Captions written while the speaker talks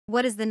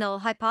What is the null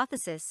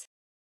hypothesis?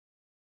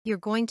 You're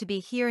going to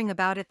be hearing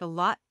about it a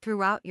lot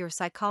throughout your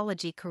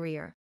psychology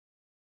career.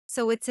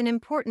 So it's an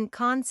important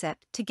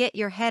concept to get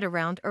your head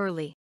around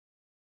early.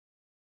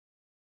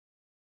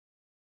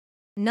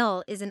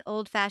 Null is an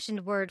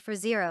old-fashioned word for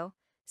zero,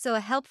 so a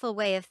helpful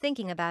way of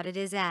thinking about it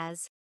is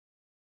as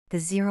the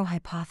zero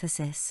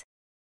hypothesis.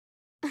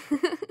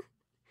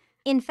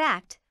 In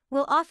fact,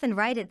 we'll often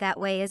write it that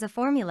way as a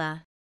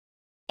formula.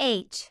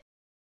 H.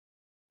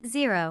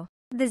 0.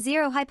 The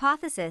zero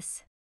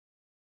hypothesis.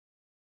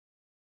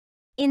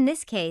 In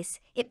this case,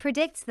 it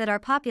predicts that our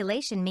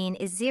population mean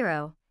is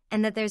 0,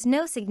 and that there's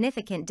no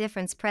significant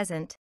difference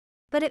present.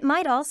 But it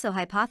might also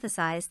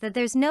hypothesize that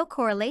there's no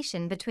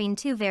correlation between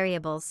two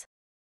variables.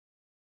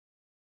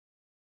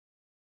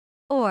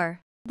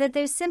 Or that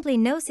there's simply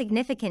no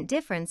significant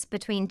difference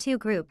between two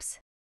groups.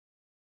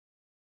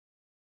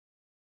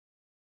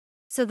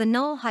 So the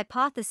null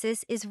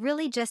hypothesis is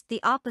really just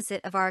the opposite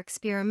of our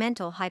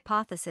experimental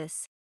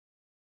hypothesis,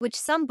 which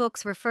some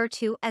books refer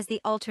to as the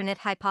alternate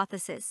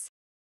hypothesis.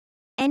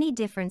 Any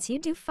difference you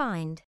do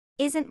find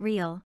isn't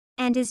real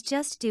and is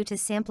just due to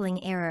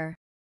sampling error.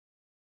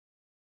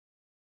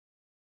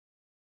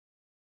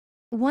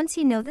 Once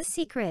you know the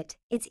secret,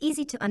 it's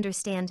easy to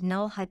understand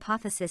null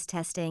hypothesis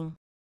testing.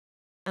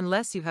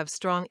 Unless you have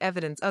strong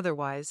evidence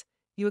otherwise,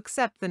 you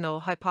accept the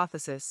null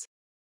hypothesis.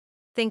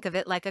 Think of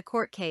it like a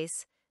court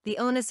case. The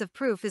onus of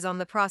proof is on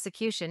the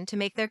prosecution to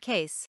make their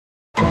case.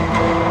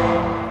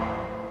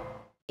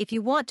 If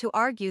you want to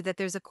argue that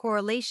there's a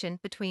correlation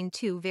between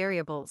two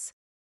variables,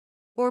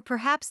 or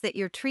perhaps that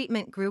your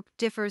treatment group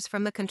differs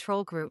from the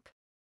control group,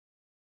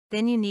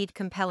 then you need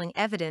compelling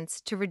evidence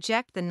to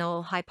reject the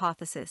null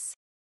hypothesis.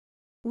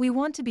 We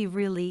want to be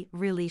really,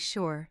 really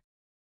sure,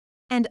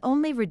 and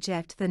only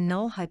reject the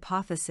null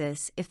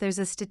hypothesis if there's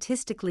a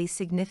statistically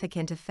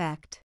significant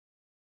effect.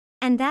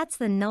 And that's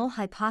the null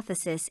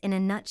hypothesis in a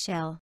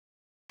nutshell.